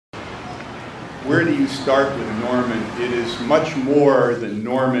where do you start with Norman? It is much more than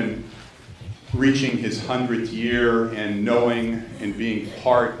Norman reaching his 100th year and knowing and being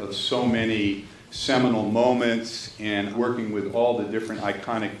part of so many seminal moments and working with all the different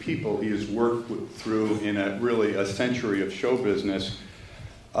iconic people he has worked through in really a century of show business.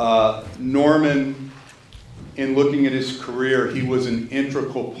 Norman, in looking at his career, he was an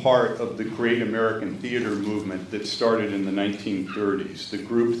integral part of the great American theater movement that started in the 1930s. The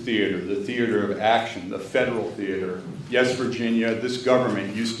group theater, the theater of action, the federal theater. Yes, Virginia, this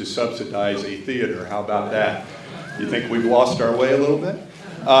government used to subsidize a theater. How about that? You think we've lost our way a little bit?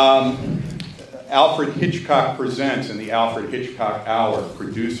 Alfred Hitchcock Presents and the Alfred Hitchcock Hour,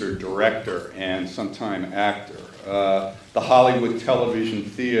 producer, director, and sometime actor. The Hollywood Television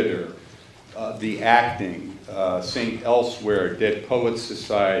Theater, the acting, St. Elsewhere, Dead Poets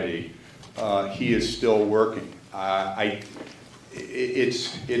Society. He is still working.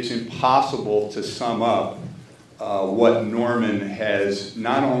 It's impossible to sum up what Norman has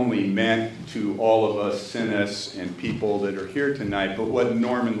not only meant to all of us cynics and people that are here tonight, but what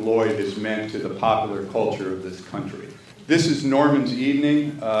Norman Lloyd has meant to the popular culture of this country. This is Norman's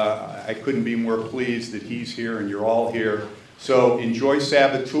evening. I couldn't be more pleased that he's here and you're all here. So enjoy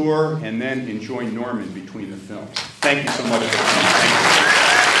Sabateur and then enjoy Norman between the films. Thank you so much for coming. Thank you.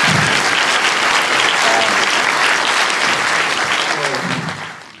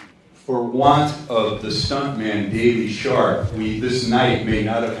 For want of the stuntman Davy Sharp, this night may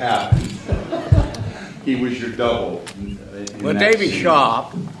not have happened. He was your double. Well, Davy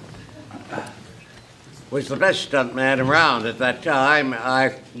Sharp was the best stuntman around at that time.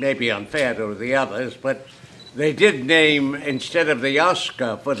 I may be unfair to the others, but they did name, instead of the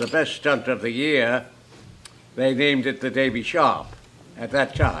Oscar for the best stunt of the year, they named it the Davy Sharp at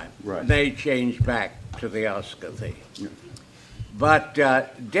that time. Right. They changed back to the Oscar thing. Yeah. But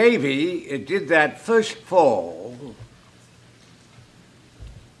Davy did that first fall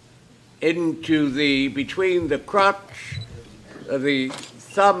into between the crotch, the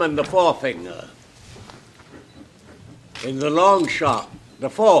thumb and the forefinger, in the long shot, the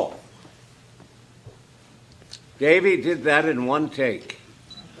fall. Davy did that in one take.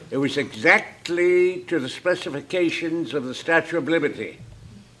 It was exactly to the specifications of the Statue of Liberty.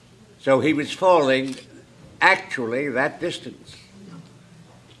 So he was falling actually that distance.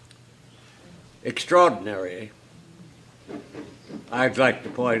 Extraordinary. I'd like to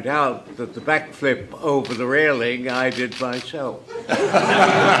point out that the backflip over the railing I did myself.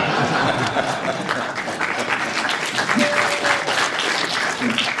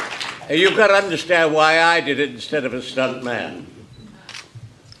 You've got to understand why I did it instead of a stunt man.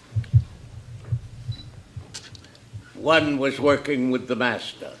 One was working with the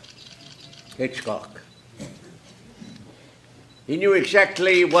master, Hitchcock. He knew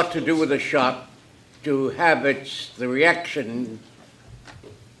exactly what to do with a shot to have the reaction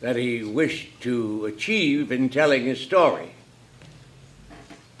that he wished to achieve in telling his story.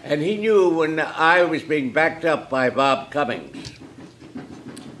 And he knew when I was being backed up by Bob Cummings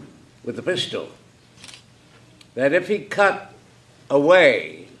with the pistol, that if he cut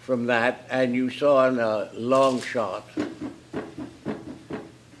away from that and you saw in a long shot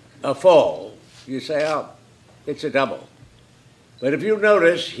a fall, you say, oh, it's a double. But if you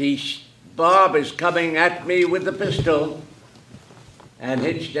notice, Bob is coming at me with the pistol, and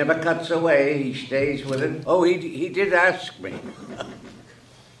Hitch never cuts away, he stays with it. Oh, he did ask me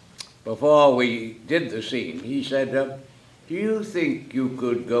before we did the scene. He said, do you think you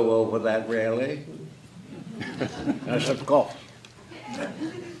could go over that railing? I said, of course.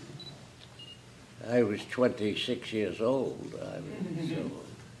 I was 26 years old. So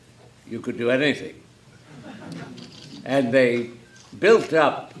you could do anything. And they built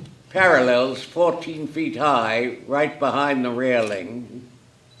up parallels 14 feet high right behind the railing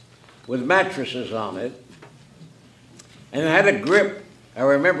with mattresses on it. And it had a grip. I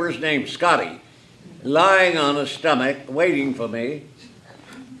remember his name, Scotty, lying on his stomach, waiting for me.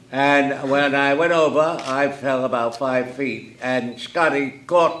 And when I went over, I fell about 5 feet, and Scotty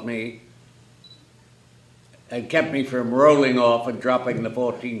caught me and kept me from rolling off and dropping the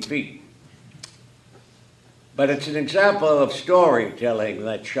 14 feet. But it's an example of storytelling,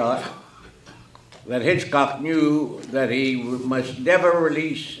 that shot, that Hitchcock knew that he must never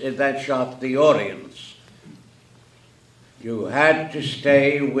release in that shot the audience. You had to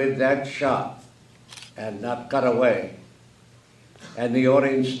stay with that shot and not cut away. And the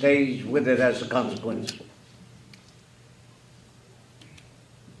audience stays with it as a consequence.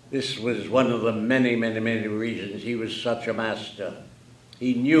 This was one of the many, many, many reasons he was such a master.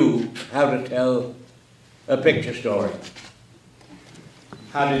 He knew how to tell a picture story.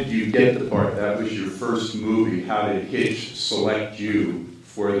 How did you get the part? That was your first movie. How did Hitch select you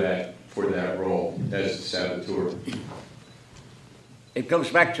for that role as the Sabateur? It goes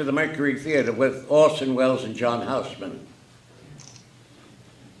back to the Mercury Theatre with Orson Welles and John Houseman.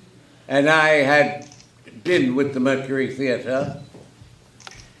 And I had been with the Mercury Theatre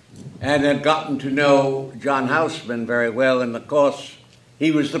and had gotten to know John Houseman very well. And of course, he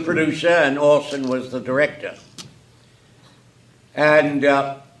was the producer and Orson was the director. And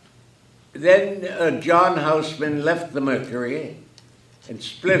then John Houseman left the Mercury and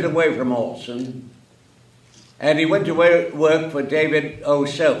split away from Orson. And he went to work for David O.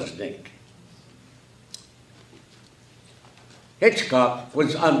 Selznick. Hitchcock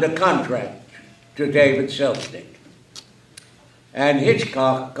was under contract to David Selznick. And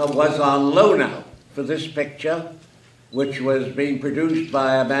Hitchcock was on loan out for this picture, which was being produced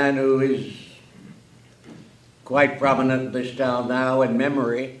by a man who is quite prominent in this town now in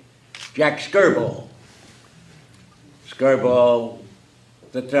memory, Jack Skirball. Skirball,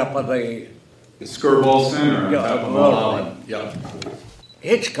 the top of the Skirball Center on top of Mulholland. Yeah.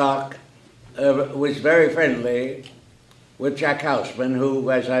 Hitchcock was very friendly with Jack Houseman,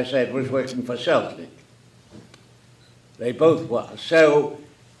 who, as I said, was working for Selznick. They both were. So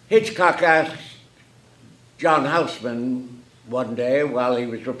Hitchcock asked John Houseman one day, while he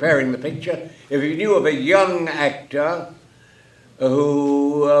was preparing the picture, if he knew of a young actor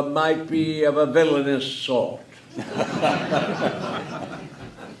who might be of a villainous sort.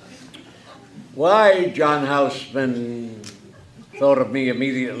 Why John Houseman thought of me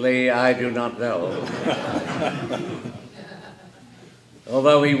immediately, I do not know.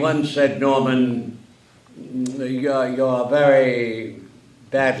 Although he once said, Norman, you're very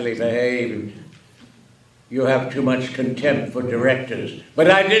badly behaved. You have too much contempt for directors. But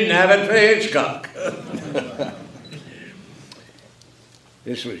I didn't have it for Hitchcock.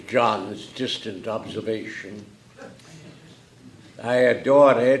 This was John's distant observation. I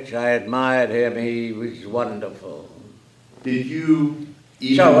adored Hitch. I admired him. He was wonderful. Did you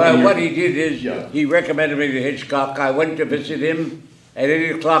what he did is he recommended me to Hitchcock. I went to visit him at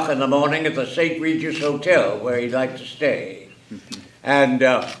 8 o'clock in the morning at the St. Regis Hotel, where he liked to stay. And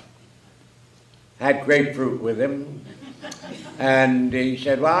had grapefruit with him. And he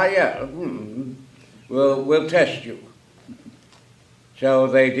said, well, yeah, we'll test you. So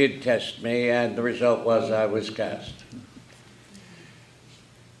they did test me, and the result was I was cast.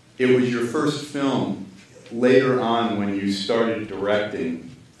 It was your first film. Later on, when you started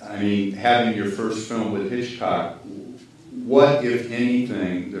directing, I mean, having your first film with Hitchcock, what, if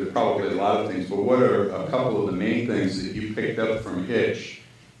anything, there's probably a lot of things, but what are a couple of the main things that you picked up from Hitch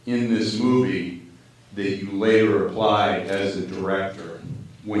in this movie that you later applied as a director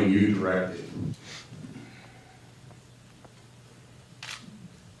when you directed?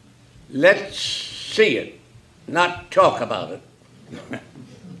 Let's see it, not talk about it.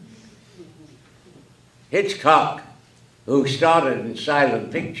 Hitchcock, who started in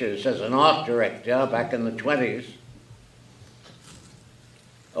silent pictures as an art director back in the 20s,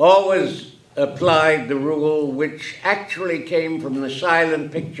 always applied the rule which actually came from the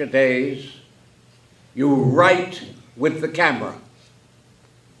silent picture days: you write with the camera.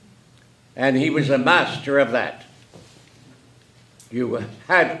 And he was a master of that. You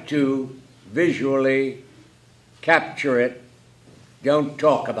had to visually capture it, don't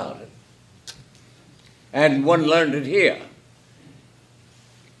talk about it. And one learned it here.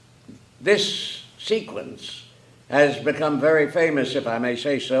 This sequence has become very famous, if I may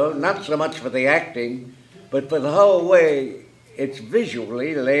say so, not so much for the acting, but for the whole way it's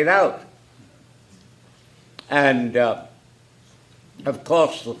visually laid out. And, of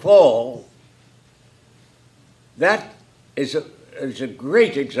course, the fall, that is a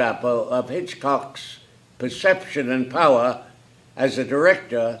great example of Hitchcock's perception and power as a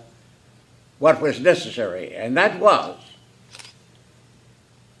director, what was necessary. And that was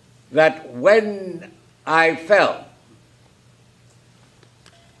that when I fell,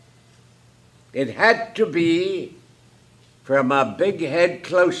 it had to be from a big head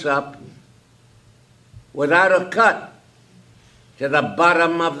close-up without a cut to the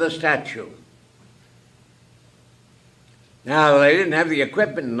bottom of the statue. Now, they didn't have the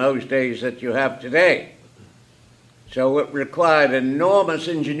equipment in those days that you have today. So it required enormous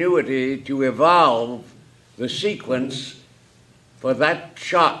ingenuity to evolve the sequence for that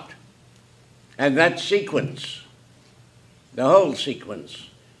shot and that sequence, the whole sequence,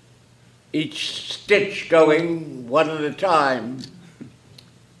 each stitch going one at a time,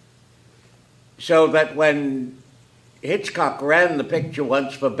 so that when Hitchcock ran the picture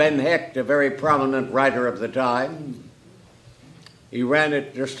once for Ben Hecht, a very prominent writer of the time, He ran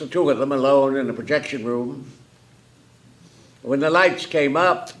it, just the two of them alone in the projection room. When the lights came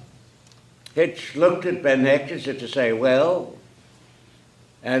up, Hitch looked at Ben Hicks as if to say, well,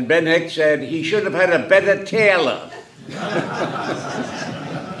 and Ben Hicks said he should have had a better tailor.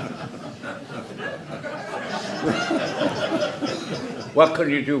 What can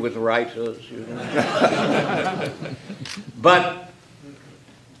you do with writers, you know? But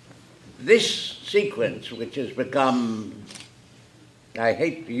this sequence, which has become, I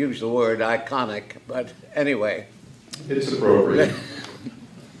hate to use the word iconic, but anyway. It's appropriate.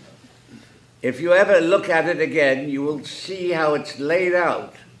 If you ever look at it again, you will see how it's laid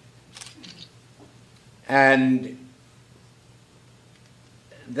out. And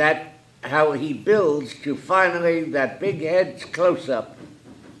that how he builds to finally that big head's close-up.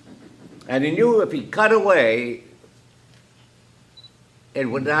 And he knew if he cut away, it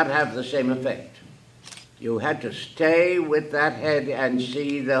would not have the same effect. You had to stay with that head and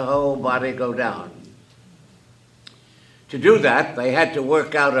see the whole body go down. To do that, they had to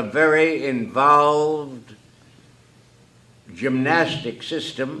work out a very involved gymnastic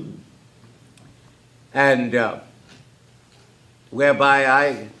system, and whereby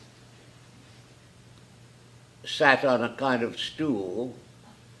I sat on a kind of stool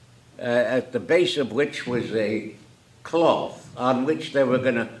at the base of which was a cloth on which they were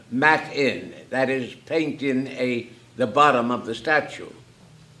going to mat in, that is, paint in the bottom of the statue.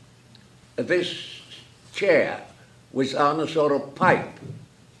 This chair was on a sort of pipe.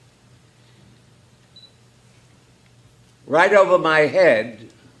 Right over my head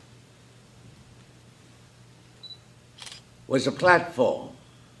was a platform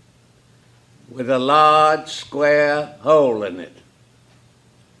with a large square hole in it.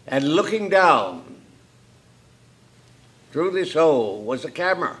 And looking down through this hole was a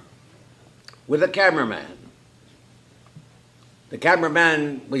camera with a cameraman. The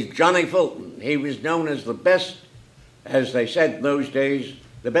cameraman was Johnny Fulton. He was known as the best, as they said in those days,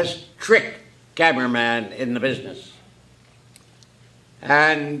 the best trick cameraman in the business.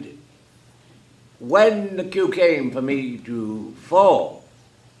 And when the cue came for me to fall,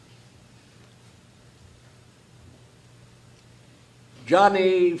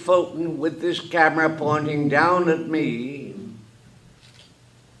 Johnny Fulton, with this camera pointing down at me,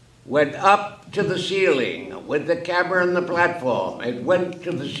 went up to the ceiling with the camera on the platform. It went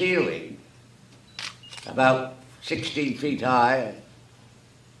to the ceiling, about 16 feet high.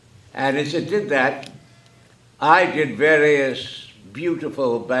 And as it did that, I did various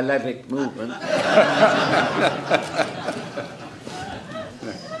beautiful balletic movements,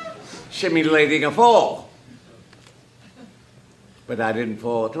 simulating a fall. But I didn't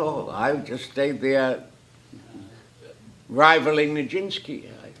fall at all. I just stayed there rivaling Nijinsky.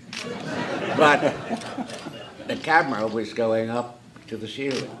 But the camera was going up to the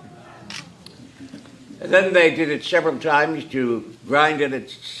ceiling. And then they did it several times to grind it at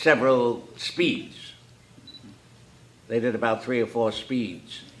several speeds. They did about 3 or 4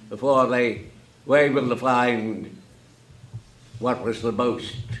 speeds before they were able to find what was the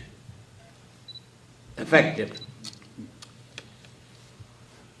most effective.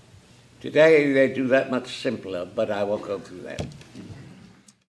 Today they do that much simpler, but I won't go through that.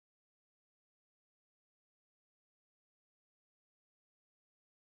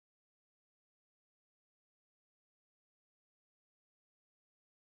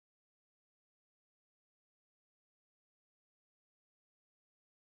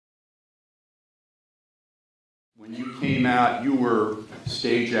 When you came out, you were a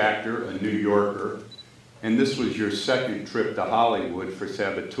stage actor, a New Yorker, and this was your second trip to Hollywood for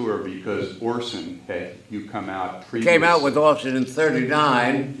Sabateur because Orson had you come out previously. Came out with Orson in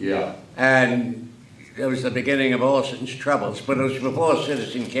 '39. Yeah. And it was the beginning of Orson's troubles, but it was before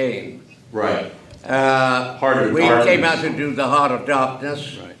Citizen Kane. Right. Heart of Darkness. Came out to do The Heart of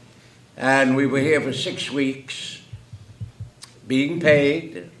Darkness. Right. And we were here for 6 weeks, being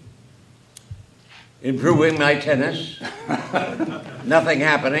paid, improving my tennis, nothing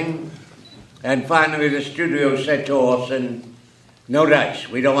happening. And finally the studio said to Orson, no dice,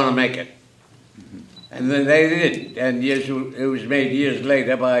 we don't want to make it. And then they didn't, and it was made years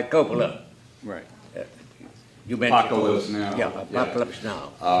later by Coppola. Right. You mentioned Apocalypse Now. Yeah, Apocalypse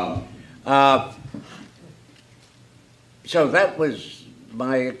Now. So that was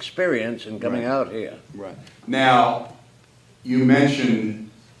my experience in coming out here. Right. Now, you mentioned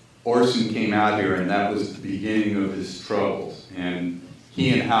Orson came out here, and that was the beginning of his troubles. And he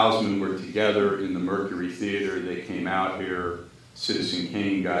and Houseman were together in the Mercury Theater. They came out here. Citizen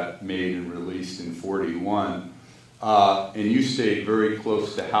Kane got made and released in '41. And you stayed very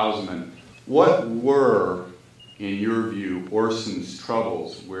close to Houseman. What were, in your view, Orson's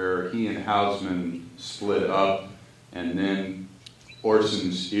troubles, where he and Houseman split up, and then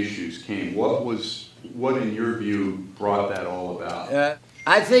Orson's issues came? What in your view brought that all about?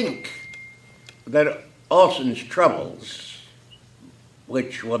 I think that Orson's troubles,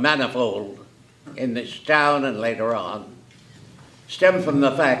 which were manifold in this town and later on, stem from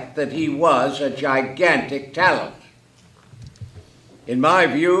the fact that he was a gigantic talent. In my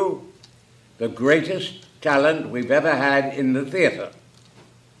view, the greatest talent we've ever had in the theater.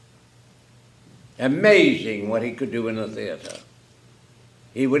 Amazing what he could do in the theater.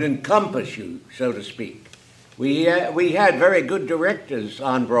 He would encompass you, so to speak. We had very good directors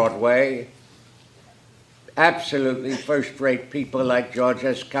on Broadway, absolutely first-rate people like George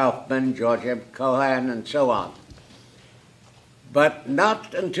S. Kaufman, George M. Cohan, and so on. But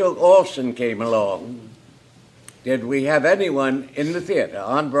not until Orson came along did we have anyone in the theater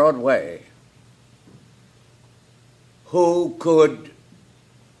on Broadway who could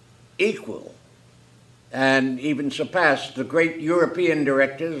equal and even surpass the great European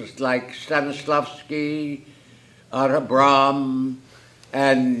directors like Stanislavski, Otto Brahm,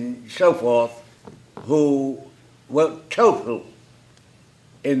 and so forth, who were total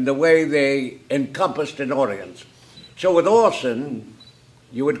in the way they encompassed an audience. So with Orson,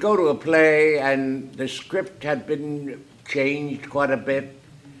 you would go to a play and the script had been changed quite a bit,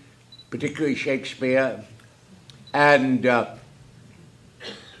 particularly Shakespeare, and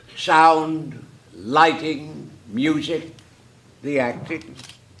sound, lighting, music, the acting,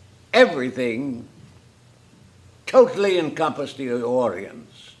 everything totally encompassed the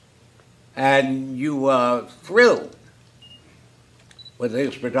audience. And you were thrilled with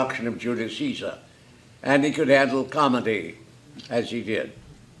his production of Julius Caesar. And he could handle comedy as he did.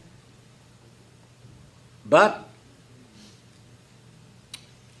 But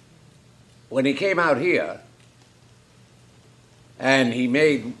when he came out here, and he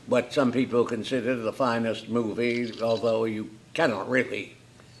made what some people consider the finest movie, although you cannot really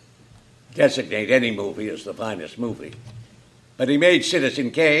designate any movie as the finest movie. But he made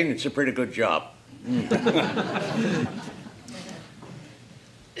Citizen Kane. It's a pretty good job.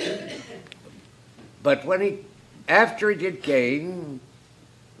 But after he did Kane,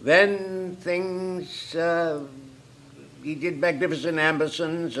 then things, he did Magnificent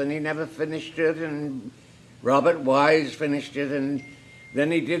Ambersons, and he never finished it, and Robert Wise finished it, and then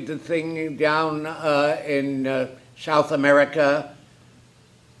he did the thing down in South America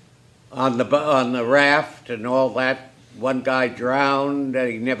on the raft and all that. One guy drowned,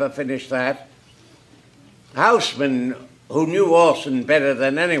 and he never finished that. Houseman, who knew Orson better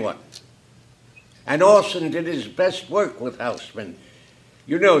than anyone, and Orson did his best work with Houseman.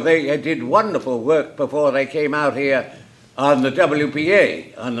 You know, they did wonderful work before they came out here on the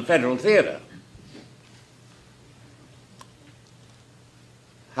WPA, on the Federal Theater.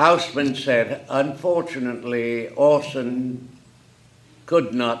 Houseman said, unfortunately, Orson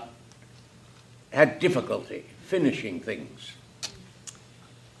had difficulty finishing things.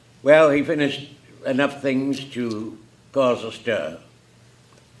 Well, he finished enough things to cause a stir.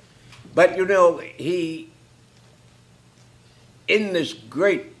 But you know, in this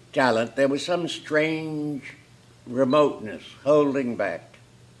great talent, there was some strange remoteness, holding back.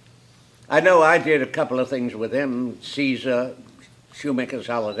 I know I did a couple of things with him, Caesar, Shoemaker's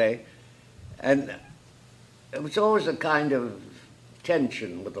Holiday, and it was always a kind of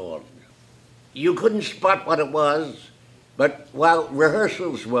tension with Orson. You couldn't spot what it was, but while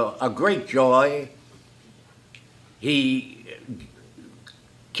rehearsals were a great joy, he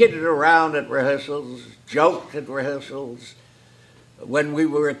kidded around at rehearsals, joked at rehearsals. When we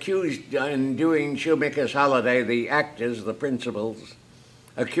were accused in doing Shoemaker's Holiday, the actors, the principals,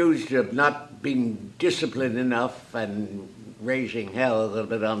 accused of not being disciplined enough and raising hell a little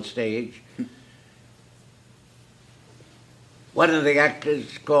bit on stage, one of the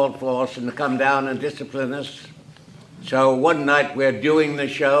actors called for Orson to come down and discipline us. So one night we're doing the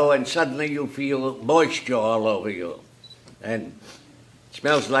show and suddenly you feel moisture all over you and it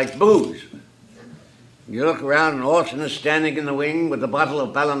smells like booze. You look around and Orson is standing in the wing with a bottle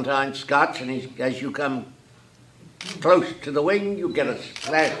of Ballantine Scotch, and as you come close to the wing, you get a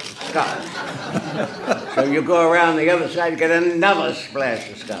splash of Scotch. So you go around the other side, get another splash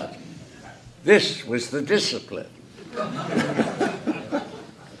of Scotch. This was the discipline.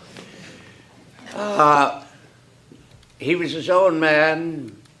 He was his own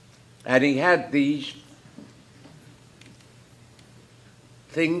man, and he had these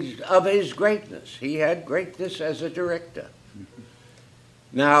things of his greatness. He had greatness as a director.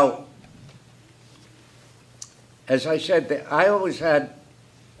 Now, as I said, I always had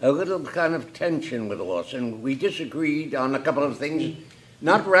a little kind of tension with Orson. We disagreed on a couple of things,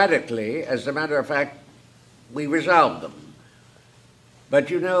 not radically. As a matter of fact, we resolved them. But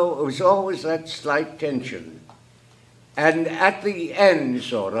you know, it was always that slight tension. And at the end,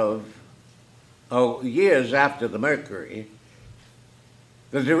 sort of, years after the Mercury,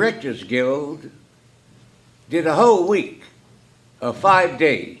 the Directors Guild did a whole week of 5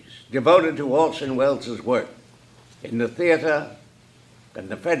 days devoted to Orson Welles' work in the theater, in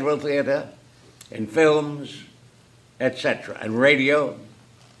the Federal Theater, in films, etc., and radio.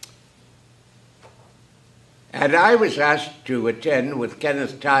 And I was asked to attend with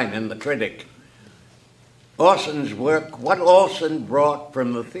Kenneth Tynan, the critic, Orson's work, what Orson brought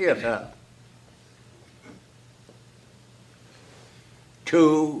from the theater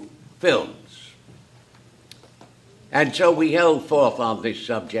to films. And so we held forth on this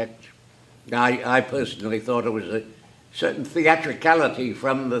subject. I personally thought it was a certain theatricality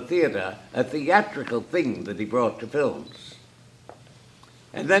from the theater, a theatrical thing that he brought to films.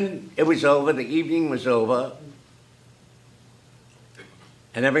 And then it was over, the evening was over,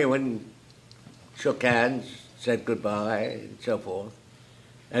 and everyone shook hands, said goodbye, and so forth.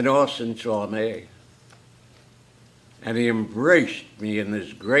 And Orson saw me, and he embraced me in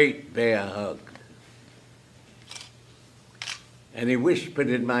this great bear hug. And he whispered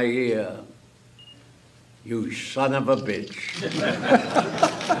in my ear, "You son of a bitch."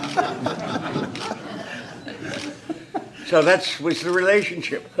 So that was the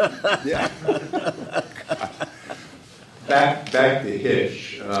relationship. Yeah. Back to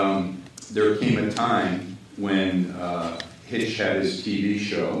Hitch. There came a time when Hitch had his TV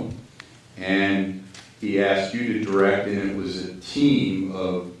show, and he asked you to direct, and it was a team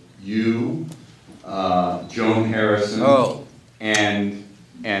of you, Joan Harrison, and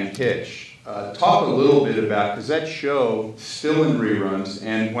Hitch. Talk a little bit about, because that show still in reruns,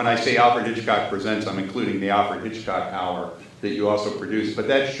 and when I say Alfred Hitchcock Presents, I'm including the Alfred Hitchcock Hour that you also produced, but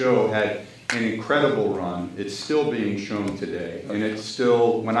that show had an incredible run. It's still being shown today, and it's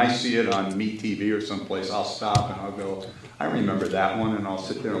still, when I see it on MeTV or someplace, I'll stop and I'll go, I remember that one, and I'll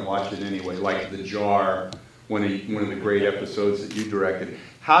sit there and watch it anyway, like The Jar, one of the great episodes that you directed.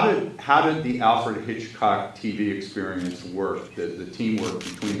 How did the Alfred Hitchcock TV experience work, the teamwork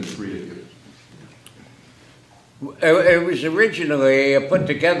between the three of you? It was originally put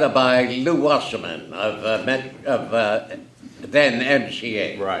together by Lou Wasserman of then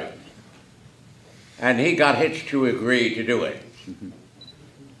MCA. Right. And he got Hitch to agree to do it.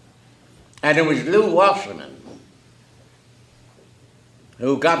 And it was Lou Wasserman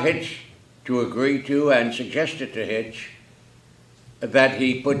who got Hitch to agree to and suggested to Hitch that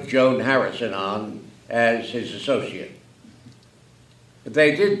he put Joan Harrison on as his associate.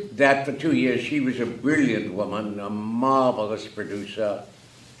 They did that for 2 years. She was a brilliant woman, a marvelous producer,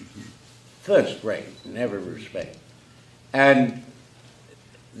 first rate in every respect. And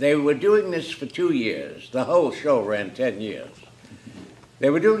they were doing this for 2 years. The whole show ran 10 years. They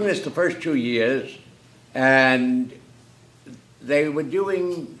were doing this the first 2 years, and they were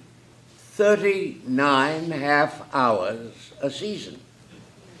doing 39 half hours a season.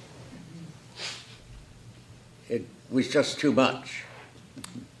 It was just too much.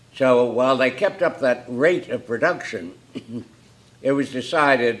 So while they kept up that rate of production, it was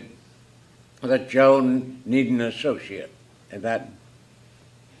decided that Joan needed an associate, and that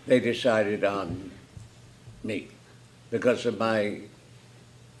they decided on me because of my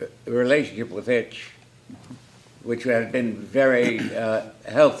relationship with Hitch, which had been very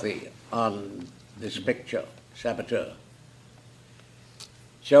healthy on this picture, Sabateur.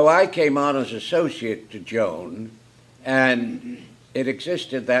 So I came on as associate to Joan, and it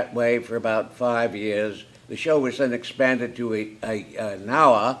existed that way for about 5 years. The show was then expanded to an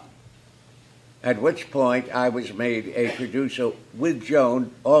hour, at which point I was made a producer with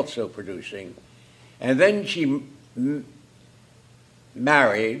Joan also producing. And then she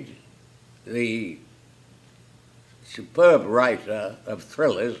married the superb writer of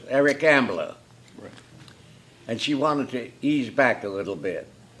thrillers, Eric Ambler. Right. And she wanted to ease back a little bit.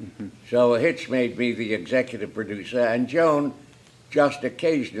 Mm-hmm. So Hitch made me the executive producer, and Joan just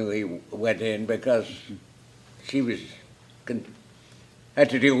occasionally went in because she was had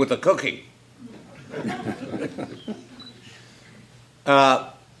to deal with the cooking.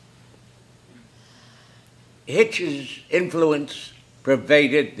 Hitch's influence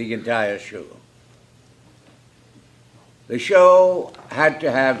pervaded the entire show. The show had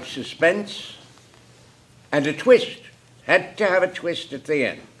to have suspense and a twist, had to have a twist at the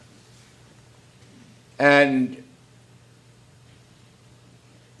end. And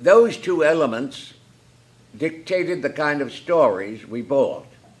those two elements dictated the kind of stories we bought.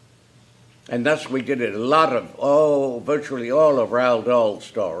 And thus we did a lot of, virtually all of Roald Dahl's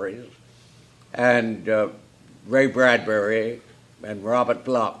stories, and Ray Bradbury, and Robert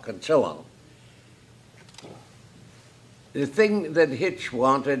Bloch, and so on. The thing that Hitch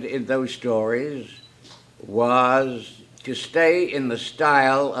wanted in those stories was to stay in the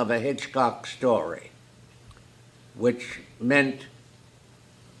style of a Hitchcock story, which meant,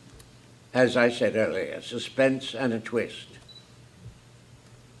 as I said earlier, suspense and a twist.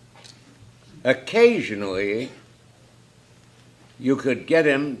 Occasionally, you could get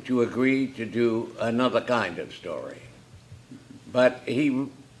him to agree to do another kind of story, but he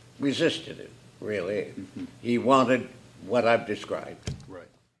resisted it, really. He wanted what I've described. Right.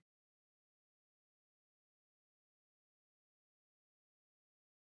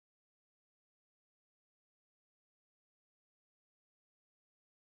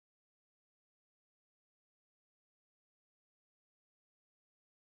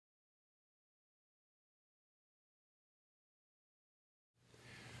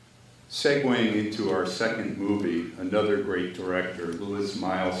 Segueing into our second movie, another great director, Louis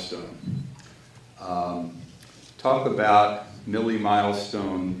Milestone. Talk about Millie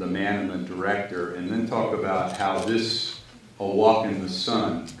Milestone, the man and the director, and then talk about how this A Walk in the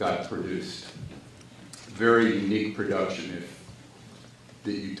Sun got produced. Very unique production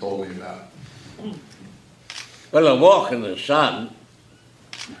that you told me about. Well, A Walk in the Sun,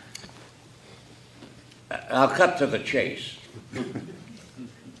 I'll cut to the chase.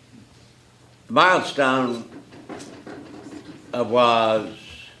 Milestone was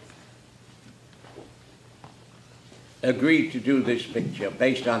agreed to do this picture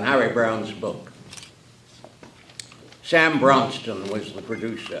based on Harry Brown's book. Sam Bronston was the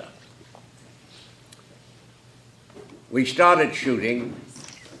producer. We started shooting,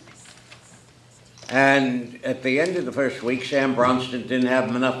 and at the end of the first week, Sam Bronston didn't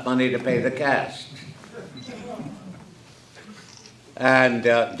have enough money to pay the cast. And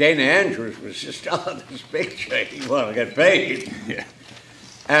Dana Andrews was just on this picture. He wanted to get paid. Yeah.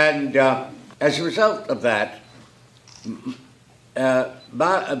 And as a result of that,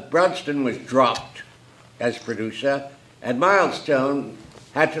 Bronston was dropped as producer, and Milestone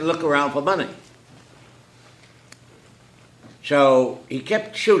had to look around for money. So he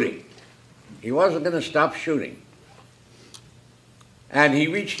kept shooting. He wasn't going to stop shooting. And he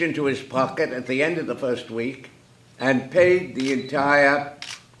reached into his pocket at the end of the first week and paid the entire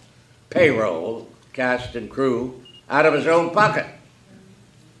payroll, cast and crew, out of his own pocket.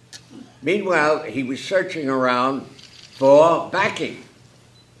 Meanwhile, he was searching around for backing.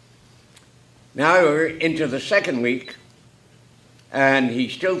 Now we're into the second week, and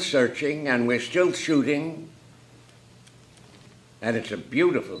he's still searching, and we're still shooting, and it's a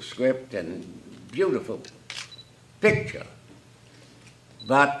beautiful script and beautiful picture,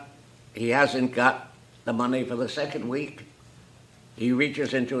 but he hasn't got the money for the second week. He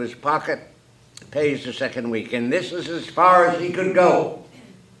reaches into his pocket, pays the second week, and this is as far as he could go.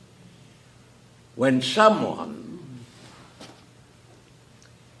 When someone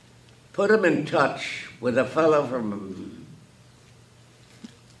put him in touch with a fellow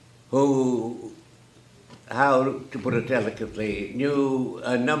who, how to put it delicately, knew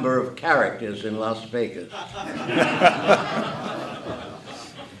a number of characters in Las Vegas.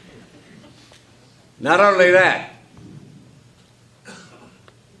 Not only that,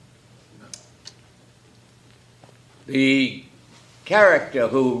 the character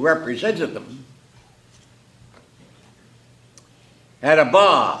who represented them had a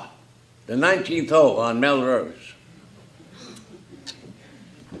bar, the 19th hole on Melrose.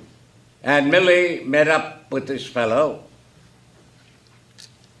 And Millie met up with this fellow.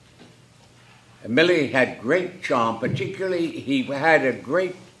 And Millie had great charm, particularly he had a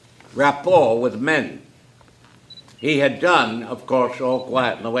great rapport with men. He had done, of course, All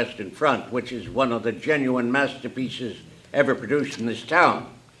Quiet on the Western Front, which is one of the genuine masterpieces ever produced in this town.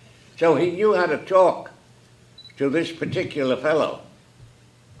 So he knew how to talk to this particular fellow.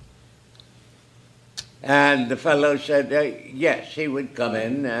 And the fellow said, yes, he would come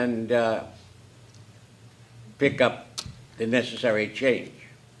in and pick up the necessary change.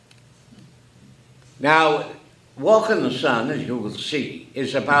 Now, Walk in the Sun, as you will see,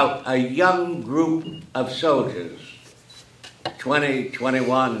 is about a young group of soldiers, 20,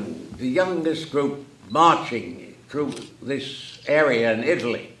 21, the youngest group marching through this area in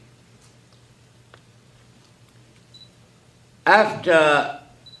Italy. After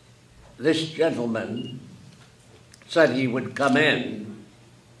this gentleman said he would come in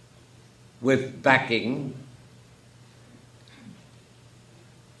with backing,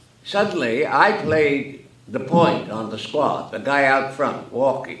 suddenly I played the point on the squad, the guy out front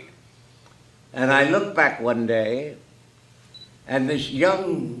walking. And I looked back one day, and this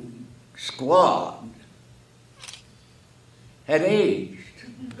young squad had aged.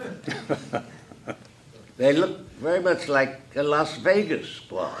 They looked very much like a Las Vegas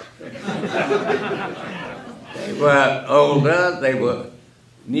squad. They were older, they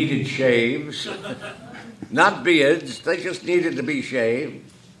needed shaves, not beards, they just needed to be shaved.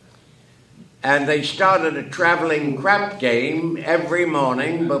 And they started a traveling crap game every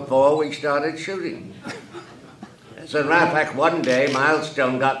morning before we started shooting. As a matter of fact, one day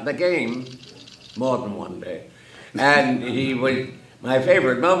Milestone got in the game, more than one day. And my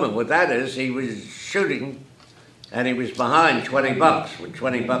favorite moment with that is he was shooting and he was behind $20, which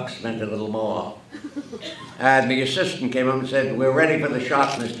 $20 meant a little more. And the assistant came up and said, "We're ready for the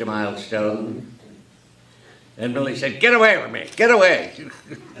shot, Mr. Milestone." And Billy said, "Get away from me, get away."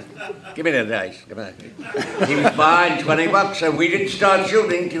 "Give me the dice, come on." He was behind $20 and we didn't start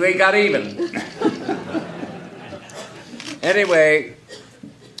shooting till he got even. Anyway,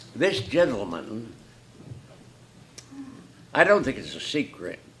 this gentleman, I don't think it's a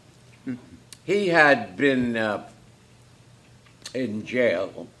secret. He had been in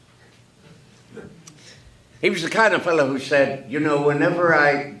jail. He was the kind of fellow who said, "You know, whenever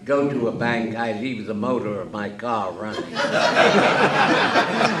I go to a bank, I leave the motor of my car running."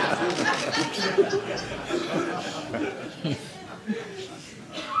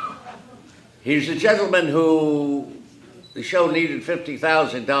 He was a gentleman who the show needed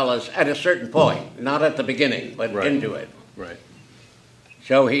 $50,000 at a certain point, not at the beginning, but Right. into it. Right.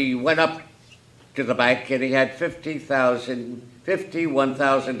 So he went up to the bank and he had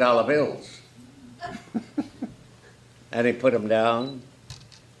 $51,000 bills. And he put them down.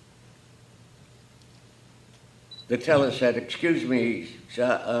 The teller said, "Excuse me,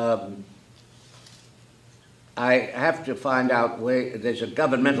 sir, I have to find out where, there's a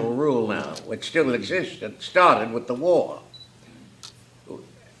governmental rule now, which still exists, it started with the war.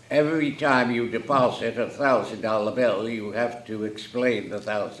 Every time you deposit a $1,000 bill, you have to explain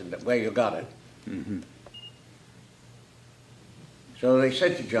where you got it." Mm-hmm. So they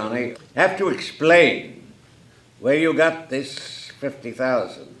said to Johnny, "Have to explain where you got this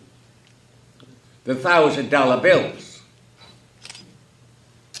 50,000, the $1,000 bills."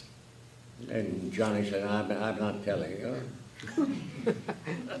 And Johnny said, I'm not telling you."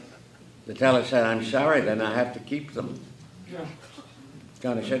 The teller said, "I'm sorry, then I have to keep them."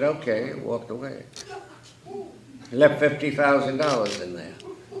 Johnny said, "Okay," walked away. He left $50,000 in there,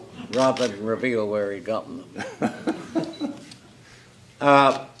 rather than reveal where he'd gotten them.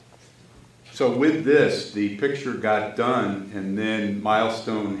 So with this, the picture got done, and then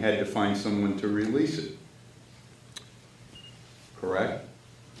Milestone had to find someone to release it. Correct?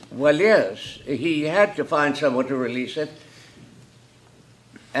 Well, yes, he had to find someone to release it,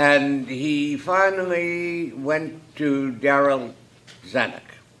 and he finally went to Darryl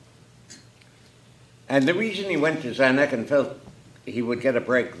Zanuck. And the reason he went to Zanuck and felt he would get a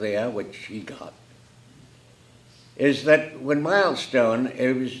break there, which he got, is that when Milestone,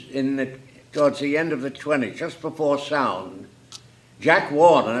 it was towards the end of the 20s, just before sound, Jack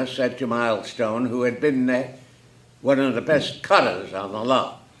Warner said to Milestone, who had been one of the best cutters on the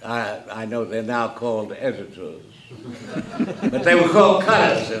lot, I know they're now called editors, but they were called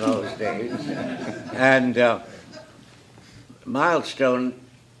cutters in those days. And Milestone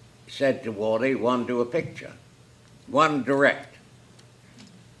said to Warner he wanted to do a picture, one direct.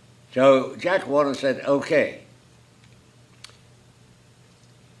 So Jack Warner said, "Okay,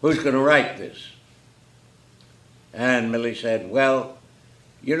 who's going to write this?" And Millie said, "Well,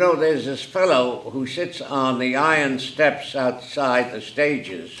 you know, there's this fellow who sits on the iron steps outside the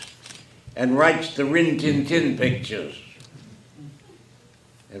stages and writes the Rin Tin Tin pictures."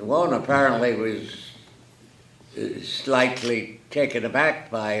 And Warren apparently was slightly taken aback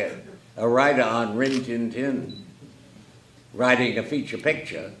by a writer on Rin Tin Tin writing a feature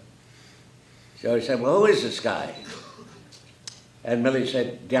picture. So he said, "Well, who is this guy?" And Millie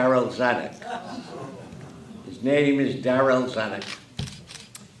said, "Darryl Zanuck. His name is Darryl Zanuck."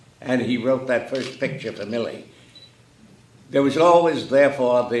 And he wrote that first picture for Millie. There was always,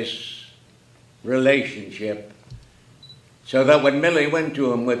 therefore, this relationship, so that when Millie went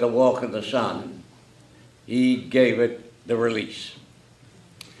to him with A Walk in the Sun, he gave it the release.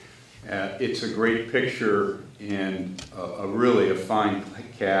 It's a great picture and really a fine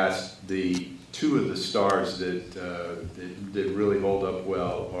cast. The two of the stars that really hold up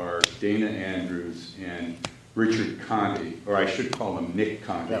well are Dana Andrews and Richard Conte, or I should call him Nick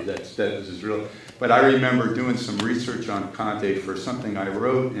Conte. Yep. That is his real. But I remember doing some research on Conte for something I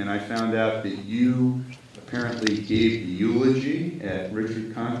wrote, and I found out that you apparently gave the eulogy at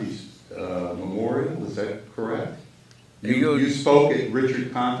Richard Conte's memorial, is that correct? You- You spoke at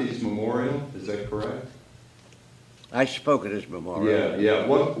Richard Conte's memorial, is that correct? I spoke at his memorial. Yeah.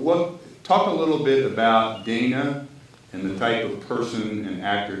 Talk a little bit about Dana and the type of person and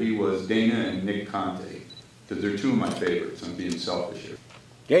actor he was, Dana and Nick Conte, because they're two of my favorites. I'm being selfish here.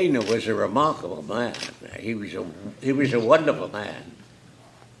 Dana was a remarkable man. He was a wonderful man.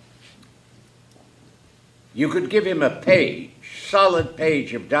 You could give him a page, solid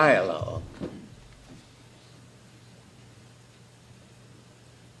page of dialogue.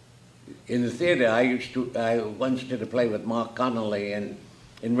 In the theater, I once did a play with Mark Connolly, and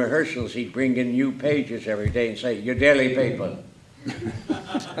in rehearsals, he'd bring in new pages every day and say, "Your daily paper."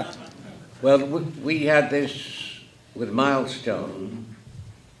 Well, we had this with Milestone,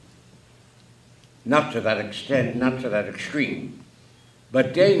 not to that extent, not to that extreme.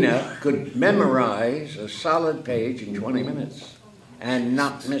 But Dana could memorize a solid page in 20 minutes and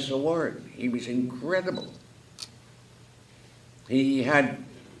not miss a word. He was incredible. He had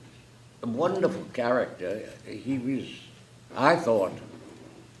a wonderful character. He was, I thought,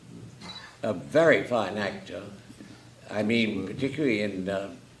 a very fine actor. I mean, particularly in,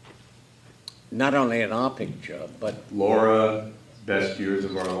 not only in our picture, but... Laura, Best Years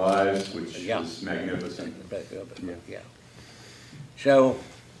of Our Lives, which Yeah. was magnificent. Yeah. So,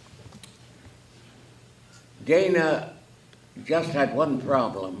 Dana just had one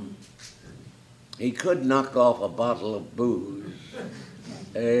problem. He could knock off a bottle of booze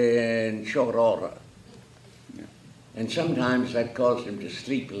in short order. Yeah. And sometimes that caused him to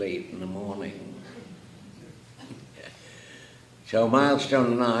sleep late in the morning. So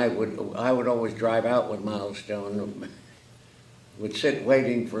Milestone and I would always drive out with Milestone, would sit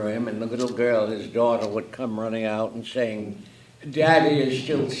waiting for him, and the little girl, his daughter, would come running out and saying, "Daddy is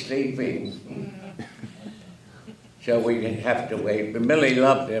still sleeping." So we'd have to wait. But Millie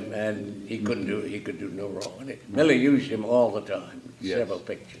loved him, and he could do no wrong. Millie used him all the time, Yes. several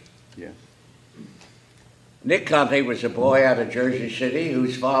pictures. Yeah. Nick Conte was a boy out of Jersey City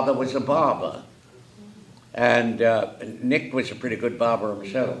whose father was a barber. And Nick was a pretty good barber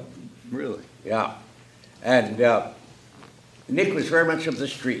himself. Really? Yeah. And Nick was very much of the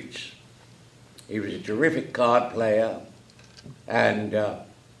streets. He was a terrific card player, and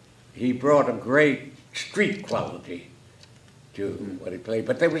he brought a great street quality to what he played.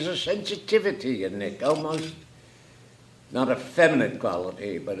 But there was a sensitivity in Nick, almost not a feminine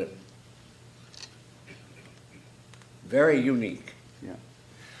quality, but a very unique. Yeah.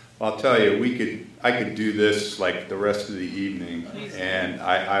 I'll tell you, I could do this like the rest of the evening, and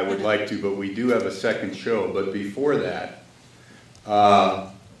I would like to, but we do have a second show. But before that,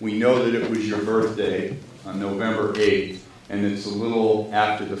 we know that it was your birthday on November 8th, and it's a little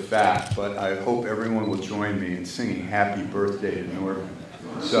after the fact, but I hope everyone will join me in singing Happy Birthday to Norman.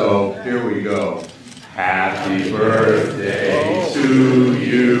 So here we go. Happy birthday to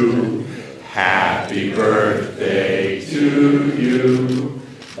you. Happy birthday to you.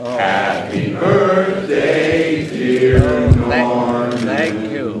 Happy birthday, dear Norman.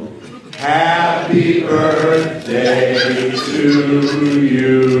 Thank you. Happy birthday to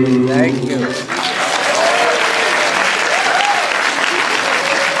you. Thank you.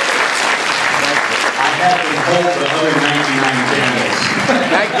 I have to hold the other 99 candles.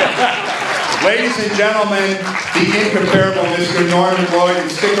 Thank you. Ladies and gentlemen, the incomparable Mr. Norman Lloyd, and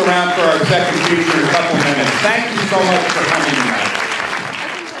stick around for our second feature in a couple minutes. Thank you so much for coming.